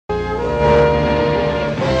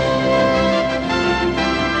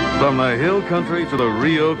From the hill country to the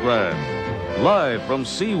Rio Grande, live from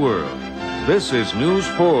SeaWorld, this is News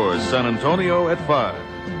 4 San Antonio at 5.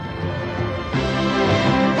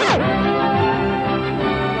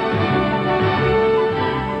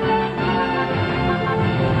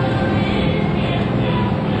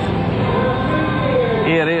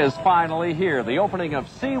 It is finally here, the opening of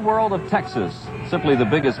SeaWorld of Texas, simply the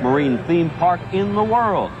biggest marine theme park in the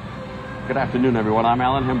world. Good afternoon, everyone. I'm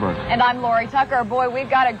Alan Himberg. And I'm Lori Tucker. Boy, we've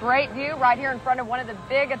got a great view right here in front of one of the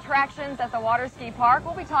big attractions at the water ski park.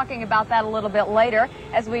 We'll be talking about that a little bit later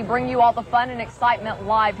as we bring you all the fun and excitement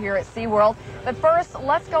live here at SeaWorld. But first,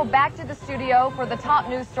 let's go back to the studio for the top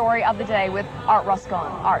news story of the day with Art Ruscon.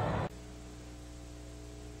 Art.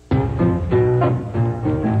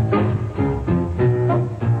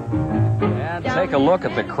 Take a look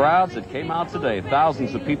at the crowds that came out today.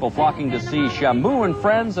 Thousands of people flocking to see Shamu and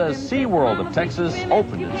Friends as SeaWorld of Texas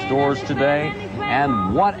opened its doors today.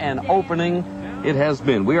 And what an opening it has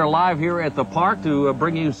been. We are live here at the park to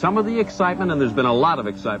bring you some of the excitement, and there's been a lot of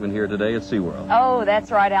excitement here today at SeaWorld. Oh, that's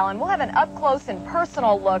right, Alan. We'll have an up-close and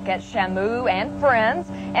personal look at Shamu and Friends,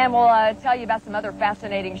 and we'll tell you about some other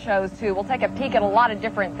fascinating shows, too. We'll take a peek at a lot of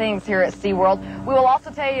different things here at SeaWorld. We will also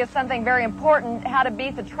tell you something very important, how to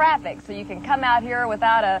beat the traffic, so you can come out here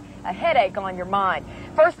without a headache on your mind.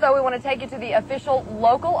 First, though, we want to take you to the official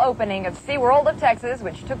local opening of SeaWorld of Texas,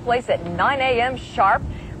 which took place at 9 a.m. sharp.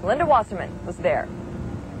 Linda Wasserman was there.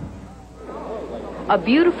 A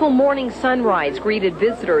beautiful morning sunrise greeted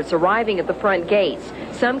visitors arriving at the front gates.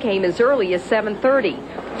 Some came as early as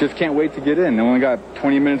 7:30. Just can't wait to get in. I only got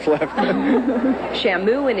 20 minutes left.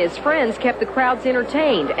 Shamu and his friends kept the crowds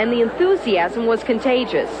entertained, and the enthusiasm was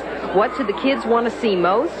contagious. What did the kids want to see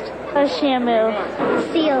most? Shamu.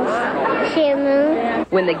 Seals. Shamu.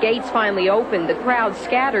 When the gates finally opened, the crowd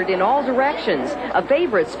scattered in all directions. A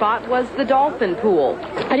favorite spot was the dolphin pool.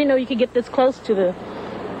 I didn't know you could get this close to the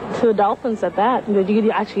dolphins at that. You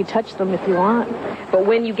could actually touch them if you want. But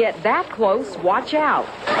when you get that close, watch out.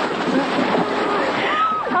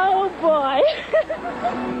 Oh, boy.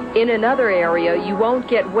 In another area, you won't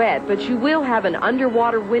get wet, but you will have an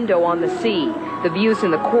underwater window on the sea. The views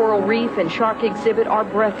in the coral reef and shark exhibit are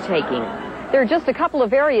breathtaking. There are just a couple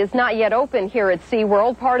of areas not yet open here at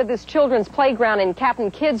SeaWorld. Part of this children's playground in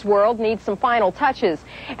Captain Kidd's World needs some final touches.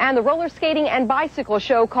 And the roller skating and bicycle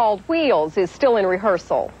show called Wheels is still in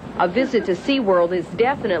rehearsal. A visit to SeaWorld is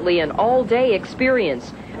definitely an all-day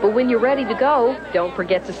experience. But when you're ready to go, don't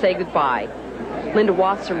forget to say goodbye. Linda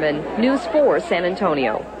Wasserman, News 4 San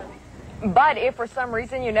Antonio. But if for some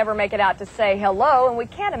reason you never make it out to say hello, and we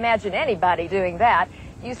can't imagine anybody doing that,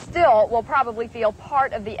 you still will probably feel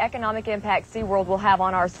part of the economic impact SeaWorld will have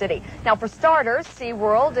on our city. Now, for starters,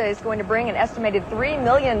 SeaWorld is going to bring an estimated 3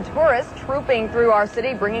 million tourists trooping through our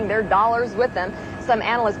city, bringing their dollars with them. Some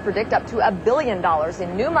analysts predict up to $1 billion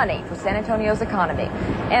in new money for San Antonio's economy.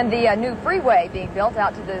 And the new freeway being built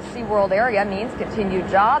out to the SeaWorld area means continued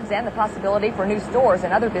jobs and the possibility for new stores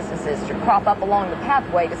and other businesses to crop up along the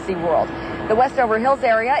pathway to SeaWorld. The Westover Hills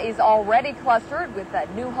area is already clustered with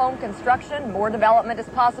new home construction. More development is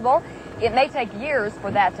possible. It may take years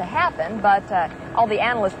for that to happen, but all the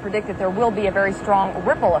analysts predict that there will be a very strong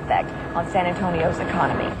ripple effect on San Antonio's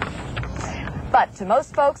economy. But to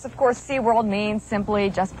most folks, of course, SeaWorld means simply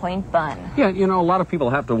just plain fun. Yeah, you know, a lot of people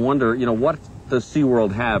have to wonder, you know, what does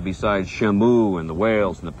SeaWorld have besides Shamu and the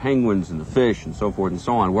whales and the penguins and the fish and so forth and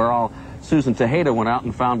so on? Where all Susan Tejeda went out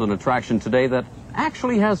and found an attraction today that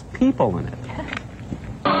actually has people in it.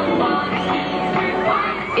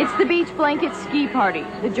 It's the Beach Blanket Ski Party.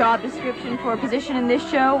 The job description for a position in this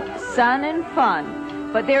show, sun and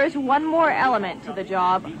fun. But there is one more element to the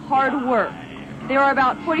job, hard work. There are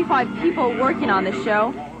about 45 people working on this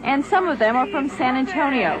show, and some of them are from San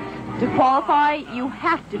Antonio. To qualify, you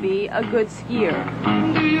have to be a good skier.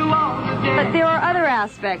 But there are other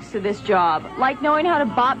aspects to this job, like knowing how to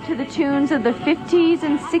bop to the tunes of the 50s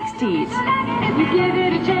and 60s.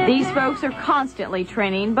 These folks are constantly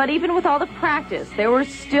training, but even with all the practice, there were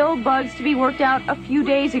still bugs to be worked out a few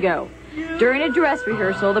days ago. During a dress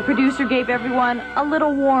rehearsal, the producer gave everyone a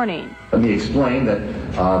little warning. Let me explain that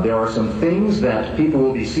there are some things that people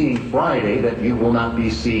will be seeing Friday that you will not be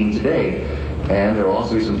seeing today. And there will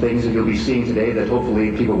also be some things that you'll be seeing today that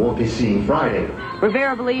hopefully people won't be seeing Friday.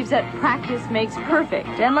 Rivera believes that practice makes perfect.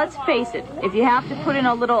 And let's face it, if you have to put in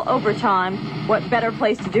a little overtime, what better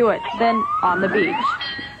place to do it than on the beach?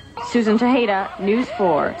 Susan Tejeda, News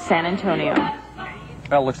 4, San Antonio.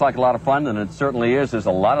 Well, it looks like a lot of fun, and it certainly is. There's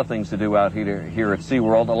a lot of things to do out here at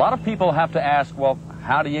SeaWorld. A lot of people have to ask, well,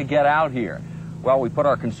 how do you get out here? Well, we put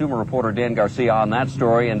our consumer reporter, Dan Garcia, on that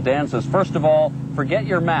story, and Dan says, first of all, forget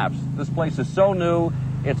your maps. This place is so new,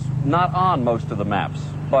 It's not on most of the maps,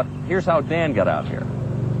 but here's how Dan got out here.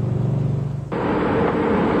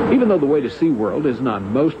 Even though the way to SeaWorld isn't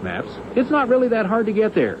on most maps, it's not really that hard to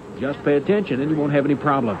get there. Just pay attention and you won't have any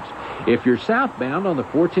problems. If you're southbound on the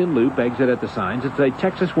 410 loop, exit at the signs, it's a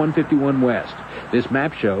Texas 151 West. This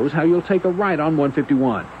map shows how you'll take a right on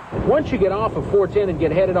 151. Once you get off of 410 and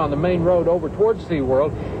get headed on the main road over towards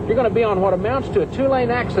SeaWorld, you're going to be on what amounts to a two-lane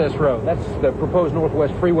access road. That's the proposed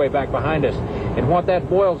Northwest Freeway back behind us. And what that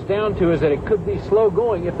boils down to is that it could be slow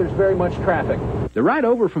going if there's very much traffic. The ride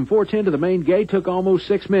over from 410 to the main gate took almost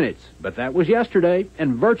 6 minutes, but that was yesterday,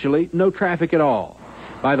 and virtually no traffic at all.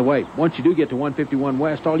 By the way, once you do get to 151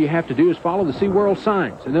 West, all you have to do is follow the SeaWorld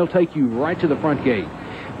signs, and they'll take you right to the front gate.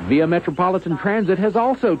 Via Metropolitan Transit has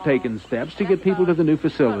also taken steps to get people to the new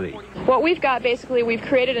facility. What we've got, basically, we've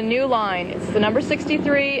created a new line. It's the number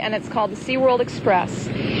 63, and it's called the SeaWorld Express.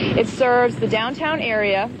 It serves the downtown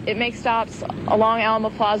area. It makes stops along Alamo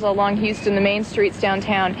Plaza, along Houston, the main streets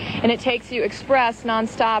downtown, and it takes you express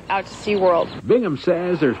nonstop out to SeaWorld. Bingham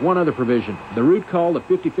says there's one other provision. The route called the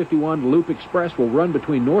 5051 Loop Express will run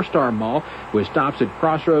between North Star Mall with stops at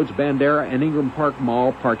Crossroads, Bandera, and Ingram Park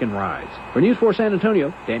Mall Park and Rides. For News 4 San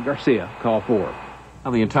Antonio, Dan Garcia, Call 4. Now,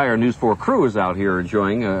 the entire News 4 crew is out here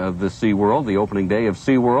enjoying the SeaWorld, the opening day of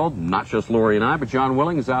SeaWorld. Not just Lori and I, but John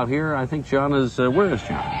Willing is out here. I think John is, where is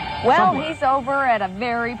John? Well, he's over at a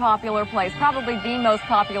very popular place, probably the most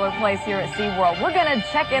popular place here at SeaWorld. We're going to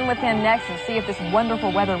check in with him next and see if this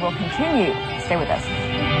wonderful weather will continue. Stay with us.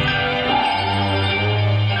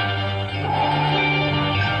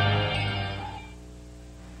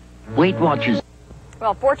 Weight Watchers.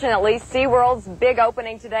 Well, fortunately, SeaWorld's big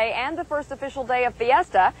opening today and the first official day of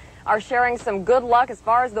Fiesta are sharing some good luck as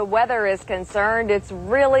far as the weather is concerned. It's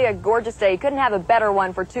really a gorgeous day. You couldn't have a better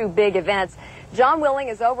one for two big events. John Willing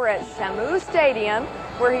is over at Shamu Stadium,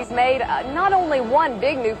 where he's made not only one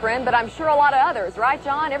big new friend, but I'm sure a lot of others. Right,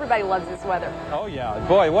 John? Everybody loves this weather. Oh, yeah.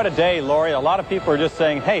 Boy, what a day, Lori. A lot of people are just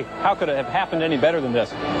saying, hey, how could it have happened any better than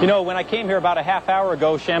this? You know, when I came here about a half hour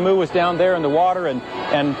ago, Shamu was down there in the water and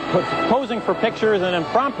posing for pictures, and then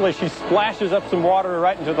promptly she splashes up some water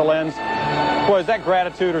right into the lens. Boy, is that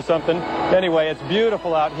gratitude or something? Anyway, it's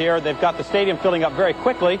beautiful out here. They've got the stadium filling up very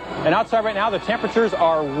quickly, and outside right now the temperatures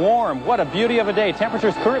are warm. What a beauty of a day.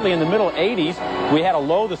 Temperatures currently in the middle 80s. We had a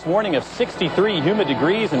low this morning of 63 humid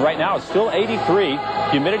degrees, and right now it's still 83.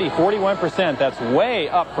 Humidity 41%. That's way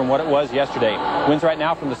up from what it was yesterday. Winds right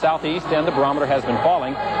now from the southeast, and the barometer has been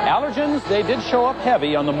falling. Allergens, they did show up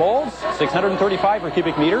heavy on the molds, 635 per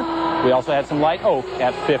cubic meter. We also had some light oak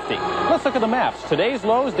at 50. Let's look at the maps. Today's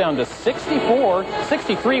lows down to 64.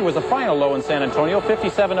 63 was the final low in San Antonio,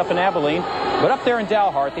 57 up in Abilene. But up there in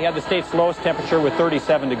Dalhart, they had the state's lowest temperature with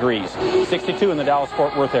 37 degrees, 62 in the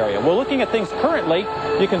Dallas-Fort Worth area. Well, looking at things currently,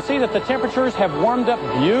 you can see that the temperatures have warmed up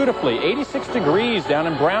beautifully. 86 degrees down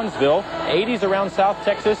in Brownsville, 80s around South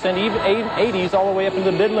Texas, and even 80s all the way up in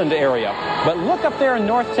the Midland area. But look up there in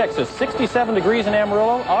North Texas, 67 degrees in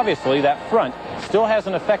Amarillo. Obviously, that front still has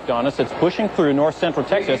an effect on us. It's pushing through north central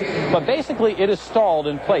Texas, but basically it is stalled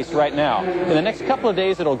in place right now. In the next couple of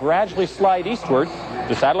days, it'll gradually slide eastward.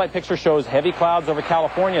 The satellite picture shows heavy clouds over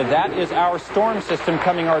California. That is our storm system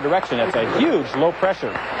coming our direction. It's a huge low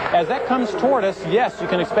pressure. As that comes toward us, yes, you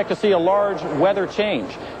can expect to see a large weather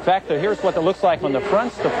change. In fact, here's what it looks like on the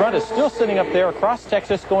fronts. The front is still sitting up there across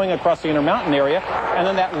Texas, going across the Intermountain area, and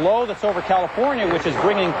then that low that's over California, which is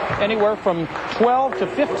bringing anywhere from 12 to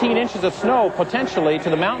 15 inches of snow potentially to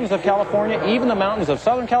the mountains of California, even the mountains of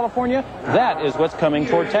Southern California. That is what's coming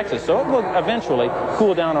toward Texas. So it will eventually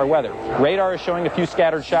cool down our weather. Radar is showing a few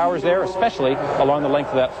scattered showers there, especially along the length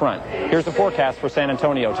of that front. Here's the forecast for San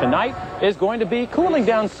Antonio. Tonight is going to be cooling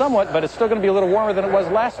down somewhat, but it's still going to be a little warmer than it was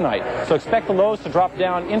last night. So expect the lows to drop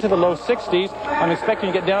down into the low 60s. I'm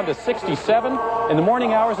expecting to get down to 67. In the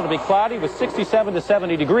morning hours, it'll be cloudy with 67 to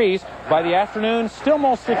 70 degrees. By the afternoon, still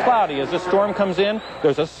mostly cloudy as this storm comes in.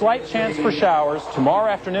 There's a slight chance for showers tomorrow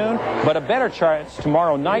afternoon, but a better chance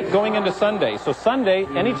tomorrow night going into Sunday. So Sunday,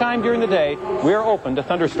 anytime during the day, we're open to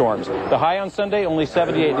thunderstorms. The high on Sunday, only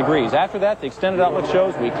 78 degrees. After that, the extended outlook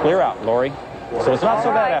shows we clear out, Lori. So it's not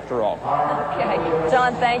so bad after all. Okay.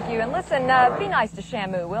 John, thank you. And listen, be nice to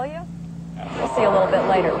Shamu, will you? We'll see you a little bit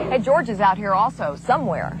later. Hey, George is out here also,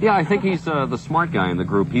 somewhere. Yeah, I think he's the smart guy in the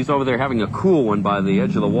group. He's over there having a cool one by the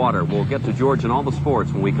edge of the water. We'll get to George and all the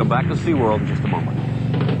sports when we come back to SeaWorld in just a moment.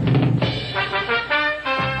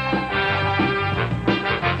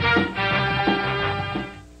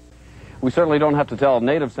 We We certainly don't have to tell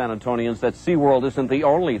native San Antonians that SeaWorld isn't the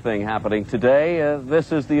only thing happening today.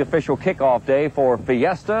 This is the official kickoff day for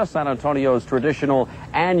Fiesta, San Antonio's traditional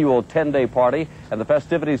annual 10-day party, and the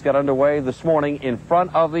festivities got underway this morning in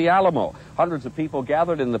front of the Alamo. Hundreds of people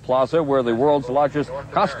gathered in the plaza where the world's largest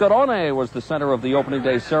cascarone was the center of the opening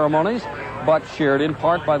day ceremonies, but shared in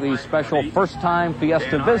part by the special first-time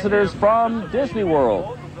Fiesta visitors from Disney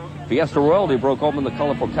World. Fiesta royalty broke open the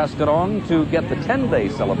colorful cascaron to get the 10-day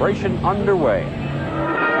celebration underway.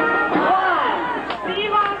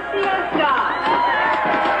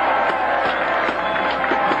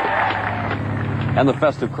 And the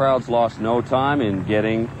festive crowds lost no time in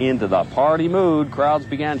getting into the party mood. Crowds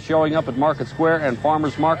began showing up at Market Square and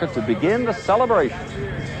Farmers Market to begin the celebration.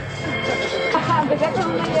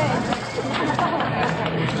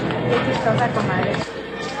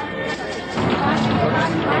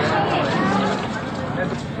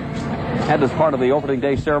 And as part of the opening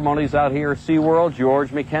day ceremonies out here at SeaWorld,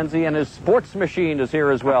 George McKenzie and his sports machine is here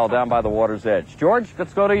as well, down by the water's edge. George,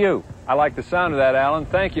 let's go to you. I like the sound of that, Alan.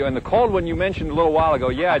 Thank you. And the cold one you mentioned a little while ago,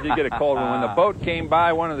 yeah, I did get a cold one. When the boat came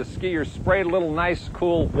by, one of the skiers sprayed a little nice,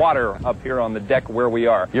 cool water up here on the deck where we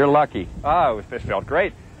are. You're lucky. Oh, it felt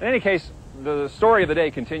great. In any case, the story of the day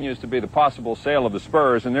continues to be the possible sale of the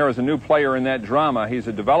Spurs, and there is a new player in that drama. He's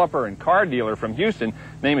a developer and car dealer from Houston.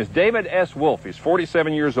 His name is David S. Wolf. He's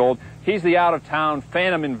 47 years old. He's the out-of-town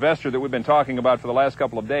phantom investor that we've been talking about for the last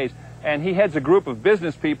couple of days, and he heads a group of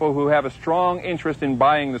business people who have a strong interest in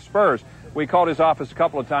buying the Spurs. We called his office a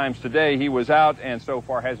couple of times today. He was out and so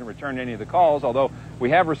far hasn't returned any of the calls, although we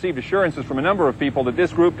have received assurances from a number of people that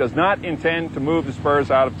this group does not intend to move the Spurs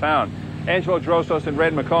out of town. Angelo Drosos and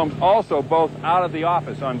Red McCombs also both out of the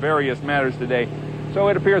office on various matters today. So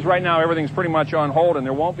it appears right now everything's pretty much on hold, and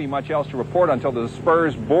there won't be much else to report until the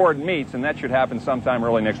Spurs board meets, and that should happen sometime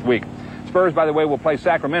early next week. Spurs, by the way, will play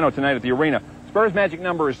Sacramento tonight at the arena. Spurs' magic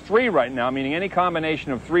number is 3 right now, meaning any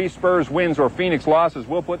combination of 3 Spurs wins or Phoenix losses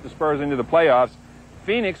will put the Spurs into the playoffs.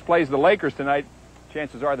 Phoenix plays the Lakers tonight.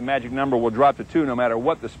 Chances are the magic number will drop to 2 no matter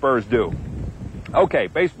what the Spurs do. Okay,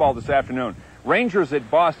 baseball this afternoon. Rangers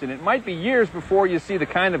at Boston. It might be years before you see the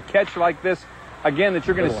kind of catch like this again that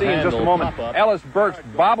you're going to see in just a moment. Ellis Burks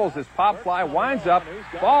bobbles his pop fly, winds up,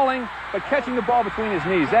 falling, but catching the ball between his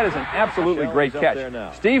knees. That is an absolutely great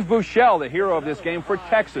catch. Steve Buechele, the hero of this game for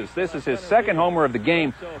Texas. This is his second homer of the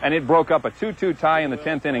game, and it broke up a 2-2 tie in the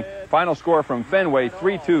 10th inning. Final score from Fenway,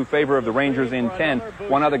 3-2 favor of the Rangers in 10.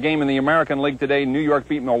 One other game in the American League today. New York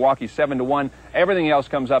beat Milwaukee 7-1. Everything else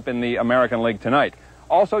comes up in the American League tonight.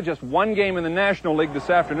 Also, just one game in the National League this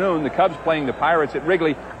afternoon. The Cubs playing the Pirates at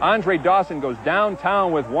Wrigley. Andre Dawson goes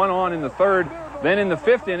downtown with 1 on in the 3rd. Then in the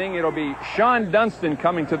 5th inning, it'll be Sean Dunston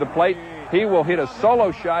coming to the plate. He will hit a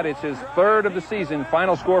solo shot. It's his 3rd of the season.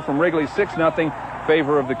 Final score from Wrigley, 6-0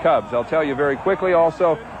 favor of the Cubs. I'll tell you very quickly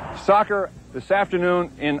also, soccer this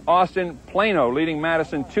afternoon in Austin. Plano leading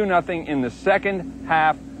Madison 2-0 in the second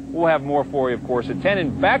half. We'll have more for you, of course, at 10.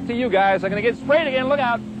 And back to you guys. I'm going to get sprayed again. Look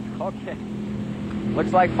out. Okay.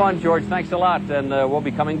 Looks like fun, George. Thanks a lot. And we'll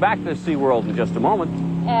be coming back to SeaWorld in just a moment.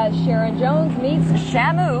 As Sharon Jones meets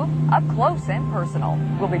Shamu up close and personal.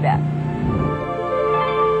 We'll be back.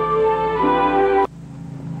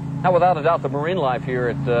 Now, without a doubt, the marine life here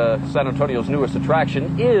at San Antonio's newest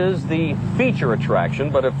attraction is the feature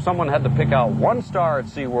attraction. But if someone had to pick out one star at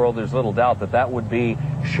SeaWorld, there's little doubt that that would be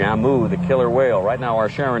Shamu, the killer whale. Right now, our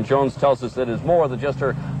Sharon Jones tells us that it's more than just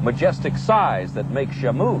her majestic size that makes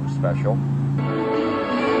Shamu special.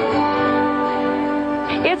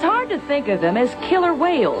 It's hard to think of them as killer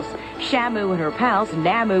whales. Shamu and her pals,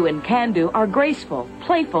 Namu and Kandu, are graceful,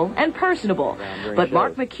 playful, and personable. But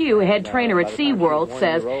Mark McHugh, head trainer at SeaWorld,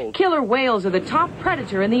 says killer whales are the top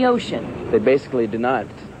predator in the ocean. They basically do not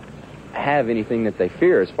have anything that they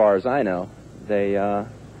fear, as far as I know. They are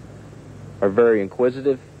very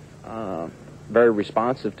inquisitive, very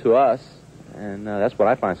responsive to us, and that's what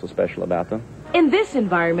I find so special about them. In this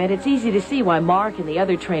environment, it's easy to see why Mark and the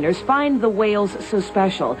other trainers find the whales so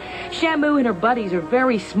special. Shamu and her buddies are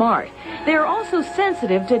very smart. They are also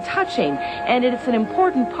sensitive to touching, and it's an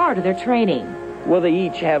important part of their training. Well, they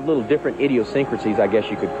each have little different idiosyncrasies, I guess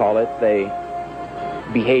you could call it. They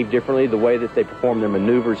behave differently. The way that they perform their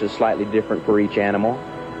maneuvers is slightly different for each animal.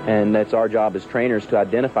 And that's our job as trainers to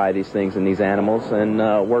identify these things in these animals and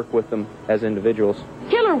work with them as individuals.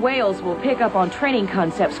 Killer whales will pick up on training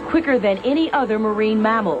concepts quicker than any other marine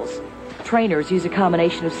mammals. Trainers use a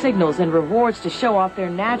combination of signals and rewards to show off their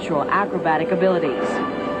natural acrobatic abilities.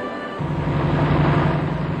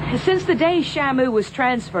 Since the day Shamu was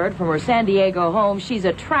transferred from her San Diego home, she's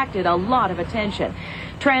attracted a lot of attention.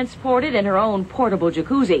 Transported in her own portable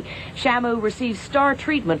jacuzzi, Shamu receives star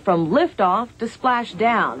treatment from liftoff to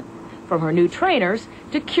splashdown, from her new trainers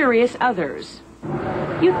to curious others.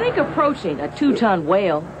 You think approaching a 2-ton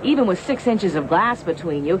whale, even with 6 inches of glass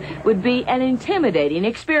between you, would be an intimidating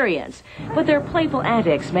experience. But their playful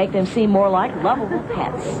antics make them seem more like lovable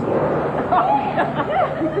pets.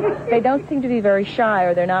 They don't seem to be very shy,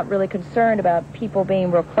 or they're not really concerned about people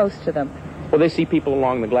being real close to them. Well, they see people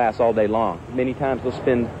along the glass all day long. Many times they'll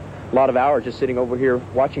spend a lot of hours just sitting over here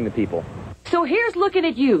watching the people. So here's looking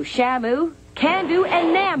at you, Shamu, Candu,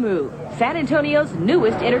 and Namu, San Antonio's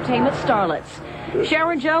newest entertainment starlets.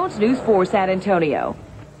 Sharon Jones, News 4 San Antonio.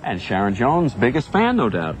 And Sharon Jones, biggest fan, no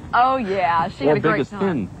doubt. Oh, yeah. She had a great biggest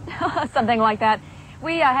time. pin. Something like that.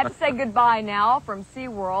 We have to say goodbye now from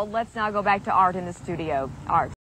SeaWorld. Let's now go back to Art in the studio. Art.